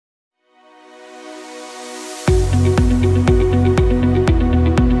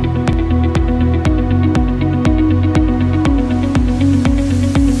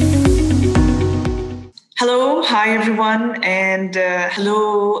everyone, and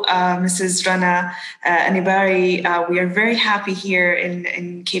hello, Mrs. Rana Al-Nibari. We are very happy here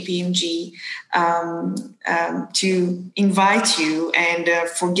in KPMG to invite you and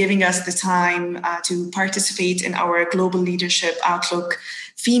for giving us the time to participate in our Global Leadership Outlook,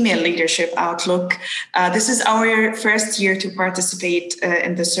 Female Leadership Outlook. This is our first year to participate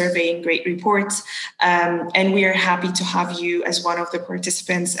in the survey Great Reports, and we are happy to have you as one of the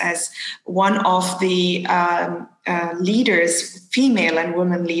participants, as one of the leaders, female and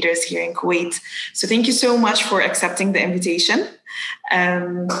women leaders here in Kuwait. So thank you so much for accepting the invitation.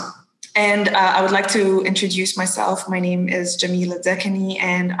 And I would like to introduce myself. My name is Jamila Al-Dakny,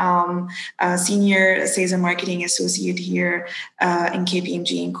 and I'm a Senior Sales and Marketing Associate here in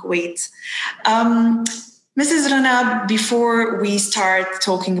KPMG in Kuwait. Mrs. Rana, before we start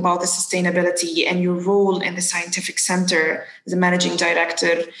talking about the sustainability and your role in the Scientific Center as a Managing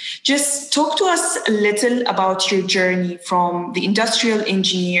Director, just talk to us a little about your journey from the industrial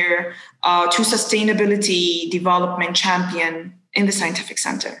engineer to sustainability development champion in the Scientific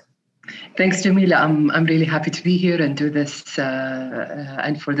Center. Thanks, Jamila. I'm really happy to be here and do this,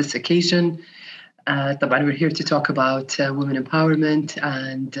 and for this occasion. طبعا we're here to talk about women empowerment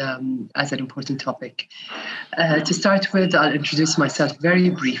and as an important topic. To start with, I'll introduce myself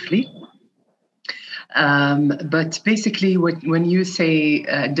very briefly. But basically, when you say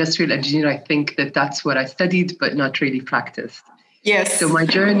industrial engineer, I think that's what I studied, but not really practiced. Yes. So my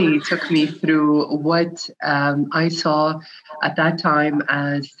journey took me through what I saw at that time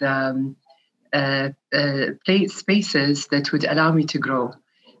as spaces that would allow me to grow.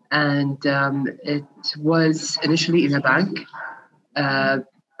 And it was initially in a bank.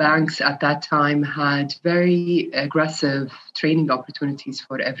 Banks at that time had very aggressive training opportunities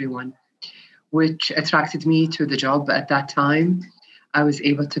for everyone, which attracted me to the job at that time. I was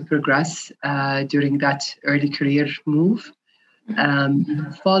able to progress during that early career move,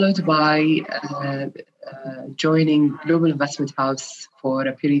 followed by joining Global Investment House for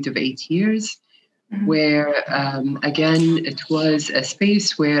a period of 8 years. Mm-hmm. Where, again, it was a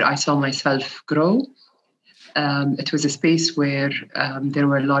space where I saw myself grow. It was a space where there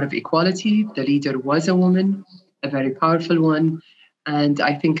were a lot of equality. The leader was a woman, a very powerful one. And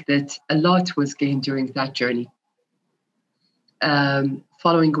I think that a lot was gained during that journey.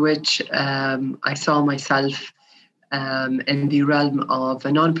 Following which, I saw myself in the realm of a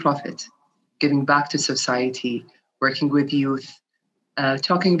nonprofit, giving back to society, working with youth,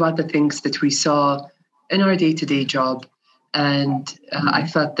 talking about the things that we saw in our day-to-day job. And I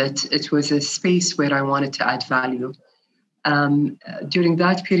felt that it was a space where I wanted to add value. During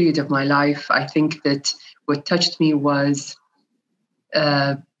that period of my life, I think that what touched me was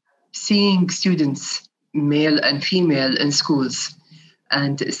seeing students, male and female, in schools,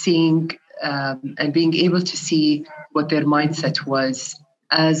 and seeing and being able to see what their mindset was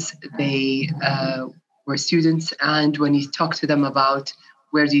as they were students, and when you talk to them about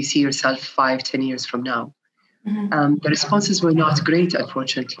where do you see yourself 5-10 years from now. Mm-hmm. The responses were not great,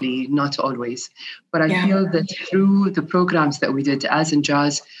 unfortunately, not always. But I feel that through the programs that we did as in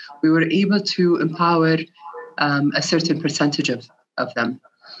Jazz, we were able to empower a certain percentage of them.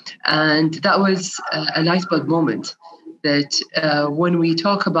 And that was a light bulb moment that when we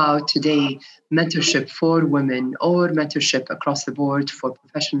talk about today mentorship for women or mentorship across the board for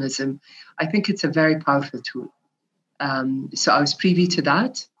professionalism, I think it's a very powerful tool. So I was privy to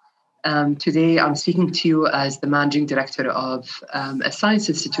that. Today, I'm speaking to you as the managing director of a science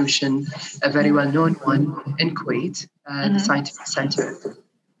institution, a very well-known one in Kuwait, the Scientific Center.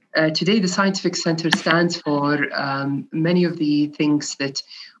 Today, the Scientific Center stands for many of the things that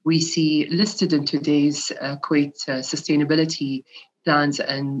we see listed in today's Kuwait sustainability plans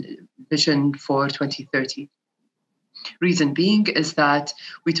and vision for 2030. Reason being is that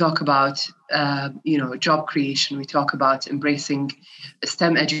we talk about, job creation. We talk about embracing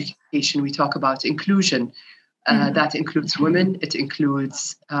STEM education. We talk about inclusion. That includes women. It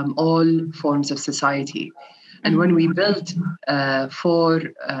includes all forms of society. And when we build in the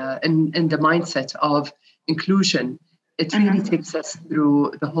mindset of inclusion, it really takes us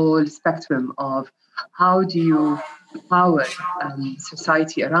through the whole spectrum of how do you empower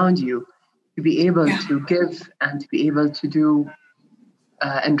society around you to be able to give and to be able to do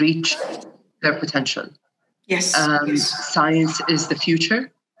and reach their potential. Yes. Science is the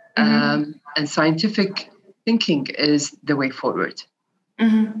future, and scientific thinking is the way forward.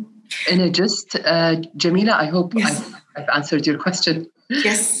 Mm-hmm. And Jamila, I hope I've answered your question.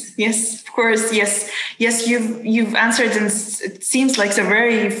 Yes, of course, yes. You've answered, and it seems like it's a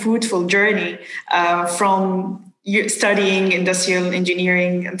very fruitful journey from you're studying industrial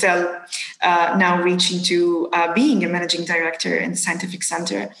engineering until now reaching to being a managing director in the scientific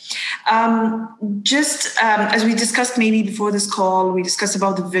center. As we discussed maybe before this call, we discussed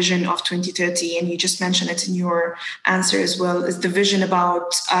about the vision of 2030, and you just mentioned it in your answer as well, is the vision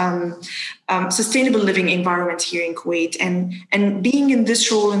about sustainable living environment here in Kuwait. And being in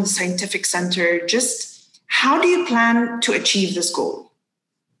this role in the scientific center, just how do you plan to achieve this goal?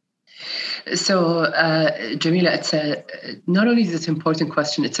 So, Jamila, not only is it an important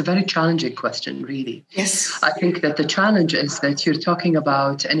question, it's a very challenging question, really. Yes. I think that the challenge is that you're talking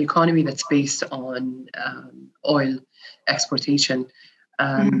about an economy that's based on oil exportation.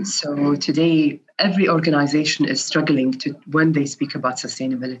 So today, every organization is struggling when they speak about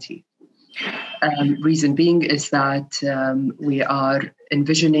sustainability. Reason being is that we are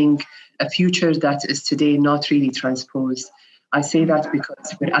envisioning a future that is today not really transposed. I say that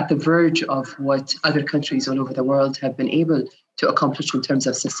because we're at the verge of what other countries all over the world have been able to accomplish in terms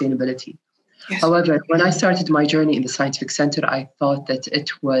of sustainability. Yes. However, when I started my journey in the Scientific Center, I thought that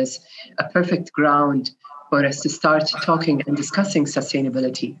it was a perfect ground for us to start talking and discussing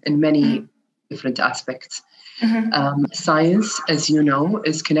sustainability in many different aspects. Science, as you know,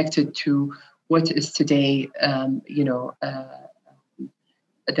 is connected to what is today,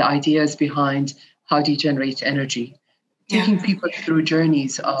 the ideas behind how do you generate energy. Taking people through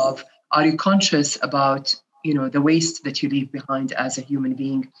journeys of, are you conscious about, the waste that you leave behind as a human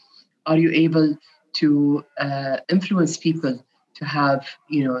being? Are you able to influence people to have,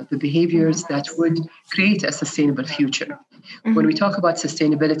 the behaviors that would create a sustainable future? When we talk about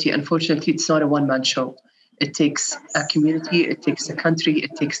sustainability, unfortunately, it's not a one-man show. It takes a community, it takes a country,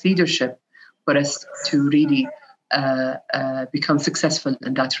 it takes leadership for us to really become successful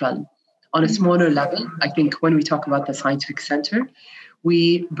in that realm. On a smaller level, I think when we talk about the Scientific Center,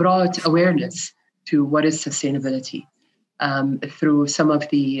 we brought awareness to what is sustainability through some of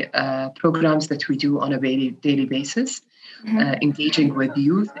the programs that we do on a daily basis, engaging with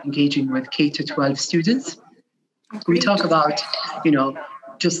youth, engaging with K-12 students. We talk about,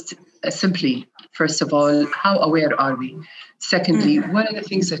 just simply, first of all, how aware are we? Secondly, what are the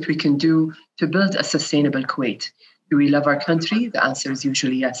things that we can do to build a sustainable Kuwait? Do we love our country? The answer is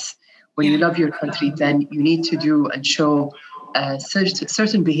usually yes. When you love your country, then you need to do and show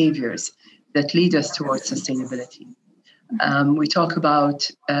certain behaviors that lead us towards sustainability. We talk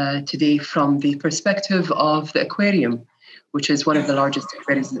about today from the perspective of the aquarium, which is one of the largest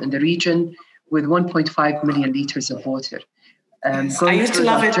aquariums in the region, with 1.5 million liters of water. I used to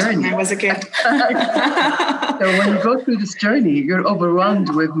love it when I was a kid. So when you go through this journey, you're overwhelmed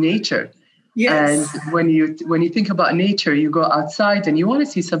with nature. Yes. And when you think about nature, you go outside and you want to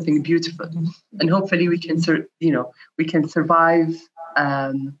see something beautiful, and hopefully we can survive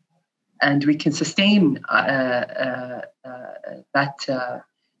and we can sustain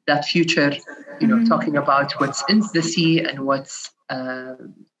that future. Talking about what's in the sea and what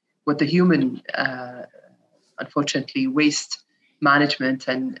the human unfortunately waste management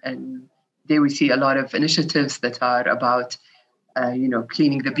and today we see a lot of initiatives that are about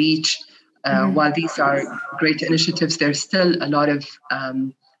cleaning the beach. While these are great initiatives, there's still a lot of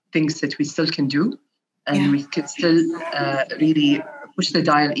things that we still can do, and we can still really push the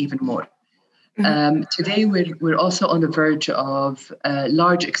dial even more. Today, we're also on the verge of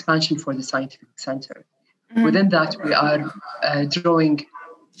large expansion for the Scientific Center. Within that, we are drawing,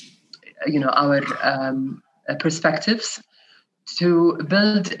 our perspectives to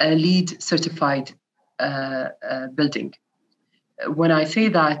build a LEED certified building. When I say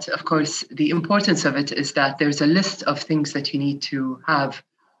that, of course, the importance of it is that there's a list of things that you need to have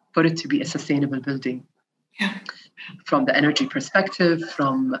for it to be a sustainable building. Yeah. From the energy perspective,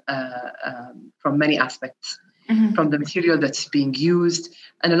 from many aspects, from the material that's being used,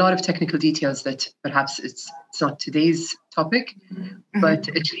 and a lot of technical details that perhaps it's not today's topic, but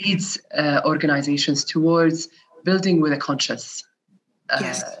it leads organizations towards building with a conscious,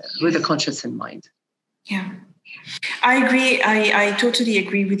 with a conscious in mind. Yeah. I agree. I totally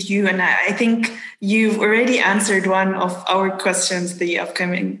agree with you. And I think you've already answered one of our questions, the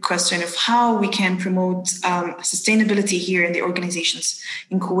upcoming question of how we can promote sustainability here in the organizations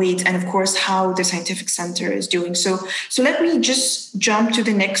in Kuwait, and of course, how the Scientific Center is doing. So let me just jump to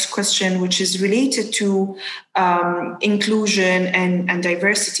the next question, which is related to inclusion and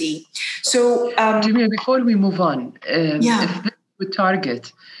diversity. So, Jamila, before we move on, if this would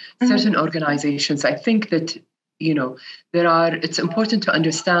target certain organizations, I think that it's important to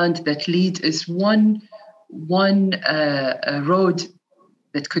understand that LEED is one road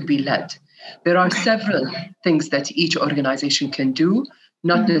that could be led. There are several things that each organization can do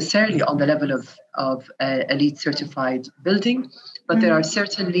not necessarily on the level of elite certified building, but there are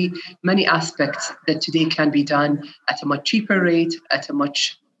certainly many aspects that today can be done at a much cheaper rate, at a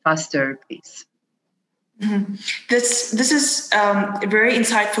much faster pace. Mm-hmm. This is very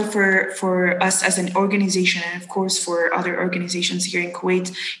insightful for us as an organization, and of course for other organizations here in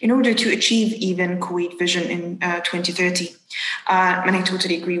Kuwait, in order to achieve even Kuwait Vision in 2030. And I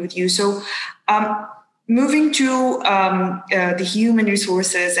totally agree with you. So moving to the human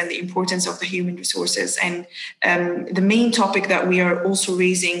resources and the importance of the human resources, and the main topic that we are also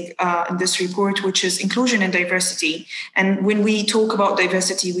raising in this report, which is inclusion and diversity. And when we talk about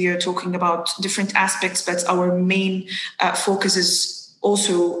diversity, we are talking about different aspects, but our main focus is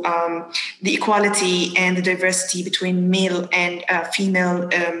also the equality and the diversity between male and female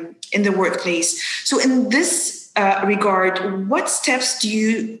in the workplace. So in this regard, what steps do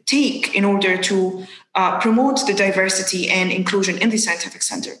you take in order to promote the diversity and inclusion in the scientific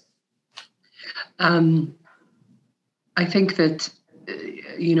center? I think that,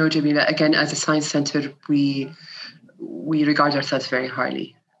 Jamila, again, as a science center, we regard ourselves very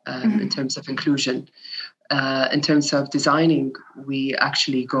highly in terms of inclusion. In terms of designing, we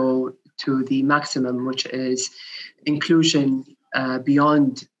actually go to the maximum, which is inclusion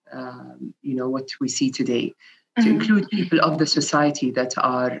beyond, what we see today, to include people of the society that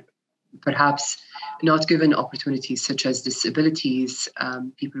are perhaps not given opportunities, such as disabilities,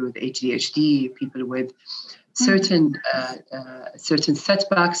 people with ADHD, people with certain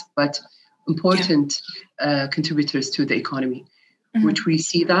setbacks, but important contributors to the economy, which we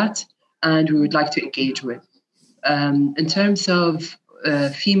see that and we would like to engage with. In terms of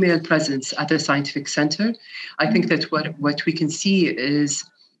female presence at the scientific center, I think that what we can see is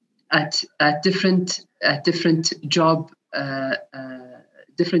at different jobs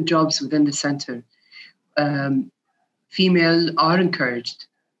within the center, female are encouraged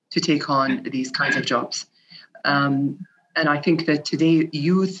to take on these kinds of jobs. And I think that today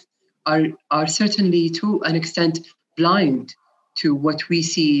youth are certainly to an extent blind to what we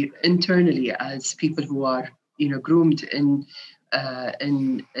see internally as people who are groomed in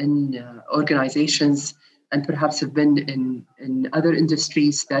organizations and perhaps have been in other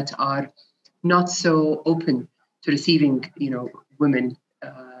industries that are not so open to receiving women,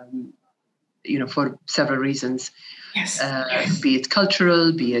 for several reasons. Yes. Be it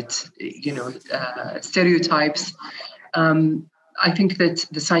cultural, be it stereotypes. I think that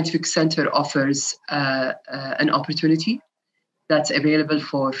the scientific center offers an opportunity that's available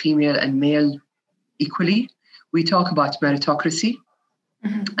for female and male equally. We talk about meritocracy,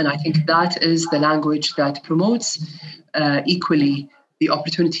 and I think that is the language that promotes equally the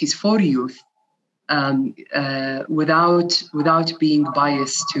opportunities for youth, without being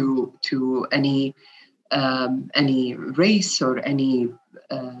biased to any race or any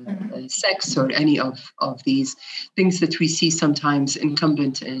sex or any of these things that we see sometimes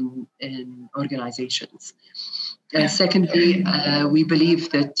incumbent in organizations. Secondly, we believe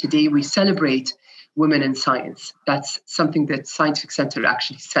that today we celebrate women in science. That's something that Scientific Center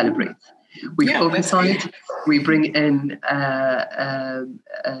actually celebrates. We focus on it. We bring in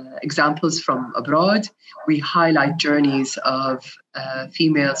examples from abroad. We highlight journeys of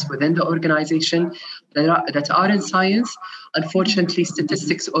females within the organization that are in science. Unfortunately,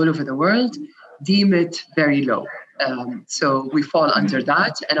 statistics all over the world deem it very low. So we fall under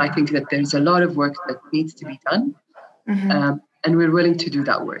that. And I think that there's a lot of work that needs to be done. And we're willing to do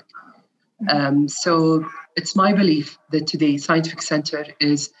that work. So it's my belief that today Scientific Center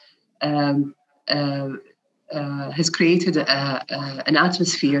has created an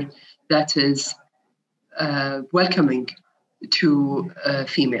atmosphere that is welcoming to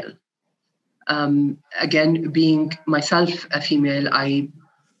female. Again, being myself a female, I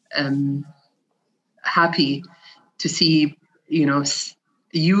am happy to see youth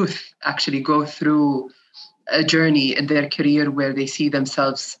actually go through a journey in their career where they see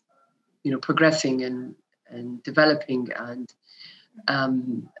themselves progressing and developing and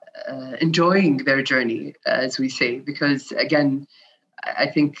enjoying their journey, as we say, because again, I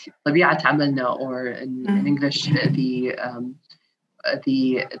think طبيعة عملنا, or in English, the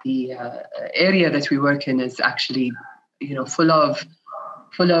area that we work in is actually full of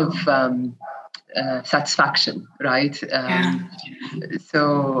satisfaction, right?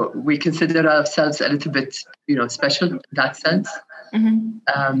 So we consider ourselves a little bit special in that sense.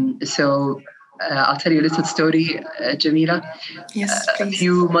 So I'll tell you a little story, Jamila. Yes, please. A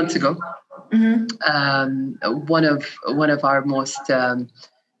few months ago, one of our most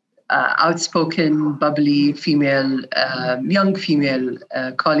outspoken, bubbly female, young female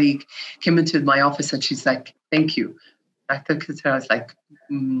colleague came into my office, and she's like, "Thank you. I took it to her, I was like,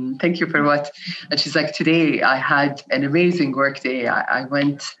 thank you for what? And she's like, today I had an amazing work day. I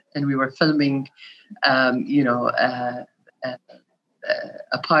went and we were filming, a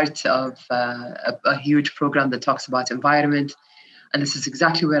part of a huge program that talks about environment. And this is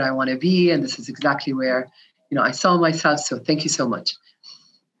exactly where I want to be. And this is exactly where, I saw myself. So thank you so much.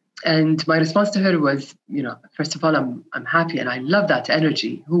 And my response to her was, first of all, I'm happy and I love that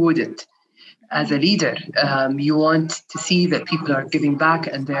energy. Who wouldn't? As a leader, you want to see that people are giving back,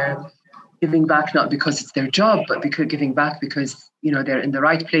 and they're giving back not because it's their job, but because giving back because, they're in the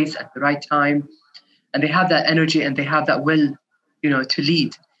right place at the right time, and they have that energy and they have that will, to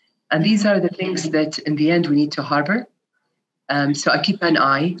lead. And these are the things that in the end we need to harbor. So I keep an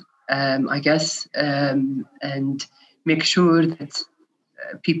eye, I guess, and make sure that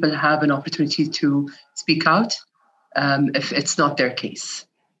people have an opportunity to speak out if it's not their case.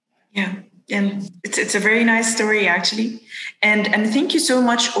 Yeah. And it's a very nice story, actually. And thank you so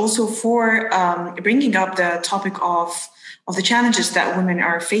much also for bringing up the topic of the challenges that women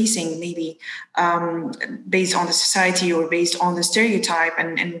are facing, maybe based on the society or based on the stereotype.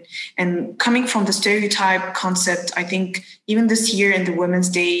 And coming from the stereotype concept, I think even this year in the Women's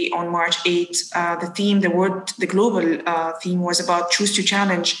Day on March 8th, the global theme was about choose to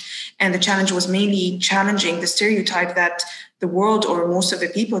challenge. And the challenge was mainly challenging the stereotype that the world or most of the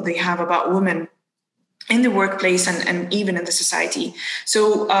people they have about women in the workplace and even in the society.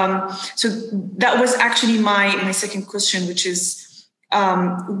 So that was actually my second question, which is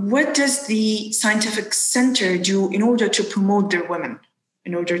what does the scientific center do in order to promote their women,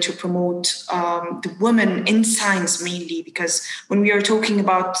 in order to promote the women in science mainly? Because when we are talking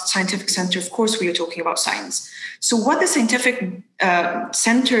about scientific center, of course, we are talking about science. So what does scientific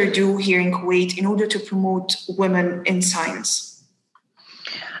center do here in Kuwait in order to promote women in science?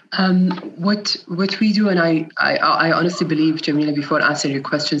 What we do, and I honestly believe, Jamila, before answering your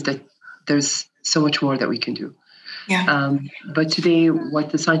questions, that there's so much more that we can do. Yeah. But today,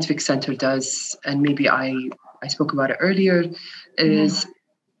 what the Scientific Center does, and maybe I spoke about it earlier, is,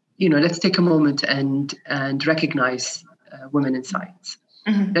 let's take a moment and recognize women in science.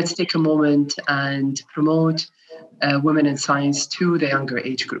 Mm-hmm. Let's take a moment and promote women in science to the younger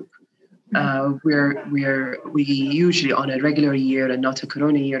age group. We usually on a regular year and not a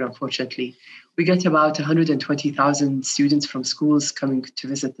corona year, unfortunately, we get about 120,000 students from schools coming to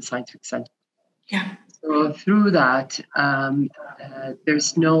visit the Scientific Center. Yeah. So through that,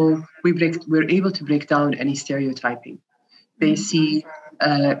 we're able to break down any stereotyping. They see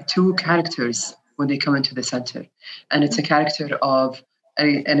two characters when they come into the center, and it's a character of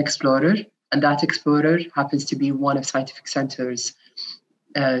an explorer, and that explorer happens to be one of Scientific Center's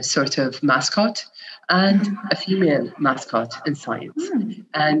sort of mascot, and a female mascot in science.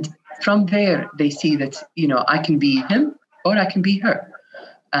 And from there, they see that, I can be him or I can be her.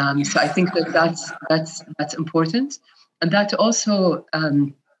 So I think that's important. And that also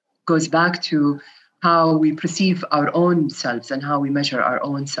goes back to how we perceive our own selves and how we measure our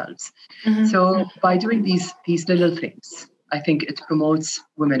own selves. Mm-hmm. So by doing these little things, I think it promotes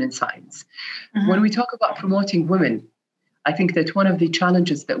women in science. Mm-hmm. When we talk about promoting women, I think that one of the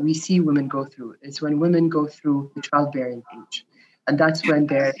challenges that we see women go through is when women go through the childbearing age. And that's when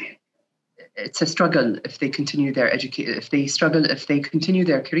it's a struggle if they continue their education, if they continue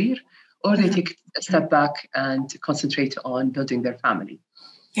their career, or they take a step back and concentrate on building their family.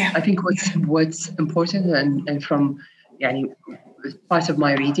 Yeah. I think what's important and from part of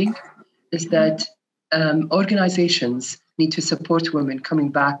my reading is that organizations need to support women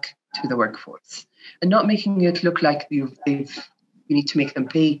coming back to the workforce and not making it look like you need to make them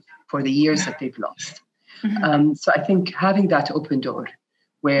pay for the years that they've lost. Mm-hmm. So I think having that open door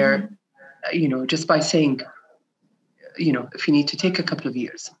where, just by saying, if you need to take a couple of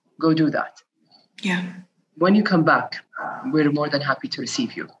years, go do that. Yeah. When you come back, we're more than happy to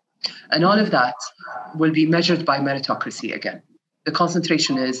receive you. And all of that will be measured by meritocracy again. The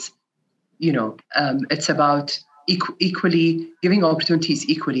concentration is, it's about equally giving opportunities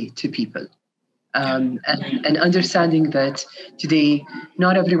equally to people. And understanding that today,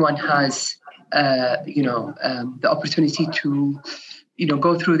 not everyone has, the opportunity to,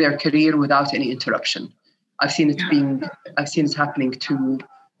 go through their career without any interruption. I've seen it happening to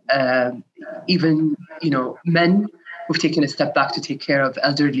even, men who've taken a step back to take care of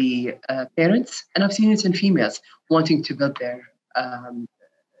elderly parents. And I've seen it in females wanting to build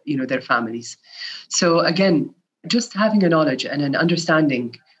their families. So again, just having a knowledge and an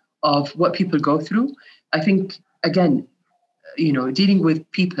understanding of what people go through. I think, again, dealing with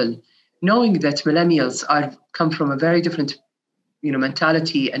people, knowing that millennials come from a very different,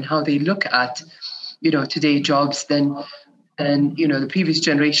 mentality and how they look at, today jobs than than, the previous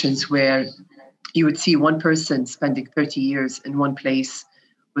generations where you would see one person spending 30 years in one place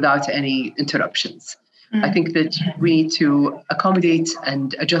without any interruptions. I think that we need to accommodate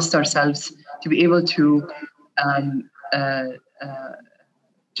and adjust ourselves to be able to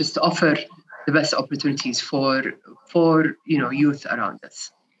just offer the best opportunities for youth around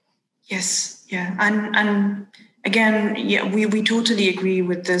us. Yes, yeah, and again, yeah, we totally agree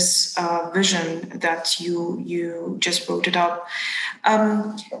with this vision that you just brought it up.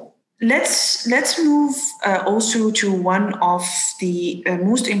 Let's move also to one of the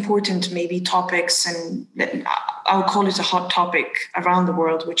most important maybe topics, and I'll call it a hot topic around the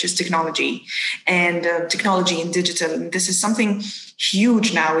world, which is technology and technology and digital. And this is something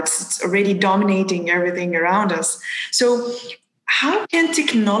huge now. It's already dominating everything around us. So how can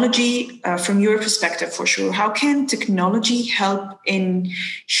technology, from your perspective for sure, how can technology help in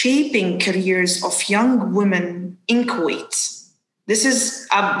shaping careers of young women in Kuwait? This is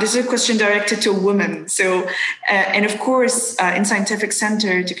a question directed to women. So, and of course, in Scientific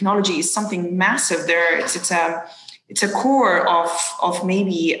Center, technology is something massive. It's a core of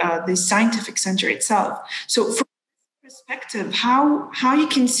maybe the Scientific Center itself. So, from your perspective, how you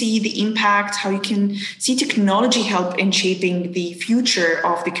can see the impact, how you can see technology help in shaping the future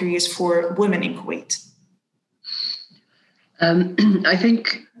of the careers for women in Kuwait? I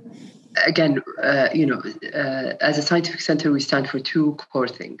think. Again, as a scientific center, we stand for two core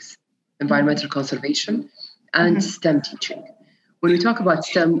things: environmental conservation and STEM teaching. When we talk about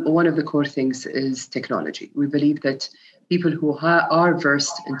STEM, one of the core things is technology. We believe that people who are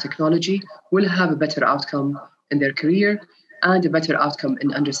versed in technology will have a better outcome in their career and a better outcome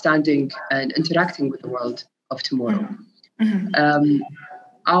in understanding and interacting with the world of tomorrow.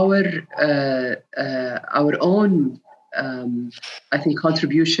 Our own, I think,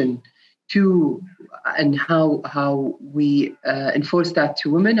 contribution to and how we enforce that to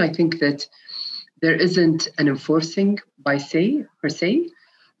women. I think that there isn't an enforcing per se.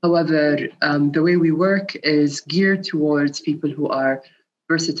 However, the way we work is geared towards people who are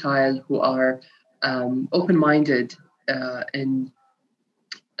versatile, who are open-minded, and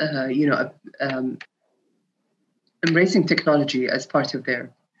embracing technology as part of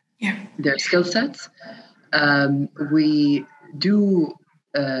their skill sets. We do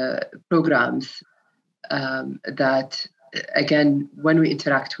programs that, again, when we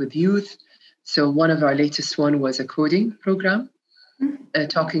interact with youth. So one of our latest one was a coding program,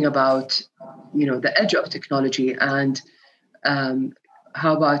 talking about, the edge of technology and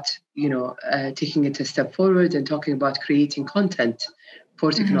how about, taking it a step forward and talking about creating content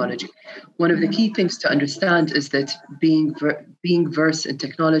for technology. One of the key things to understand is that being versed in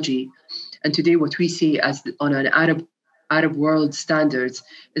technology, and today what we see as on an Arab world standards,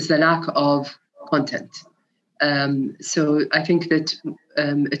 is the lack of content. So I think that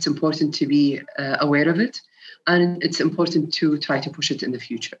it's important to be aware of it, and it's important to try to push it in the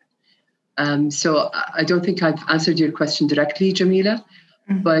future. So I don't think I've answered your question directly, Jamila,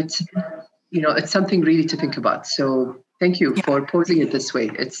 but it's something really to think about. So thank you for posing it this way.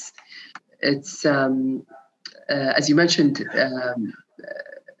 It's as you mentioned,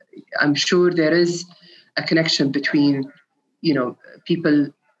 I'm sure there is a connection between people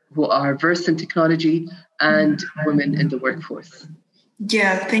who are versed in technology and women in the workforce.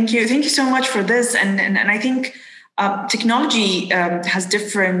 Yeah, thank you. Thank you so much for this. And I think technology has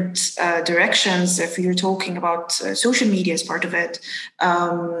different directions. If you're talking about social media as part of it,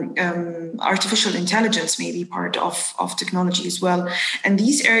 artificial intelligence may be part of technology as well. And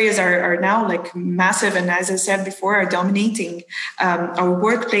these areas are now like massive. And as I said before, are dominating our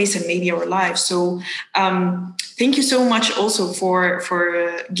workplace and maybe our lives. So thank you so much also for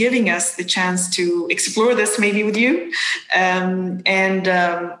giving us the chance to explore this maybe with you.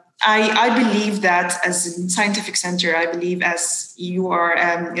 I believe that as a scientific center, I believe as you are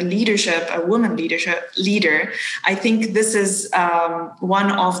a woman leader, I think this is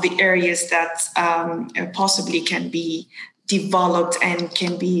one of the areas that possibly can be developed and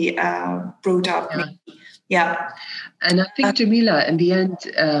can be brought up. Yeah. And I think, Jamila, in the end,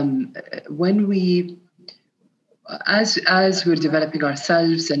 when we, as we're developing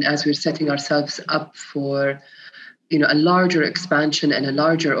ourselves and as we're setting ourselves up for a larger expansion and a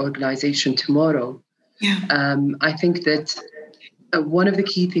larger organization tomorrow. I think that one of the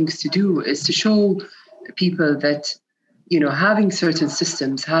key things to do is to show people that, having certain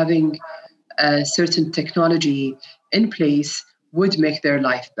systems, having certain technology in place would make their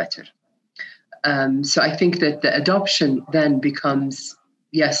life better. So I think that the adoption then becomes,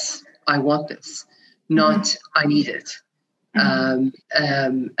 yes, I want this, not I need it. And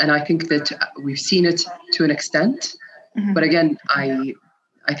I think that we've seen it to an extent. But again, I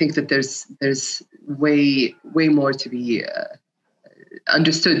think that there's way more to be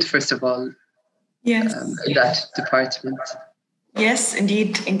understood, first of all, Yes. in that department. Yes,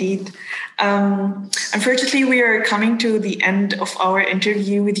 indeed. Unfortunately, we are coming to the end of our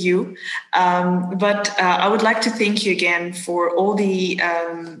interview with you, but I would like to thank you again for all the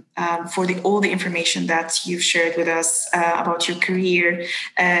information that you've shared with us about your career,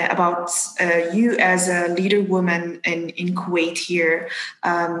 about you as a leader woman in Kuwait here,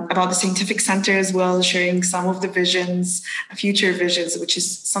 about the scientific center as well, sharing some of the visions, future visions, which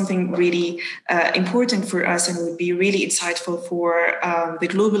is something really important for us and would be really insightful for the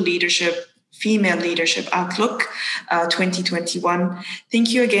global leadership, female leadership outlook 2021.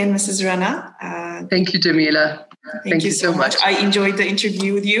 Thank you again, Mrs. Rana. Thank you, Jamila. Thank you so much. I enjoyed the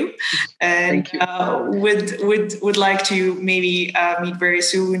interview with you, and would like to maybe meet very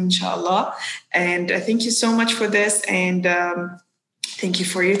soon, inshallah. And thank you so much for this, and thank you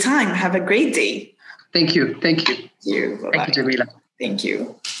for your time. Have a great day. Thank you. Thank you. Thank you, Jamila. Thank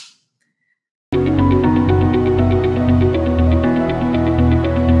you.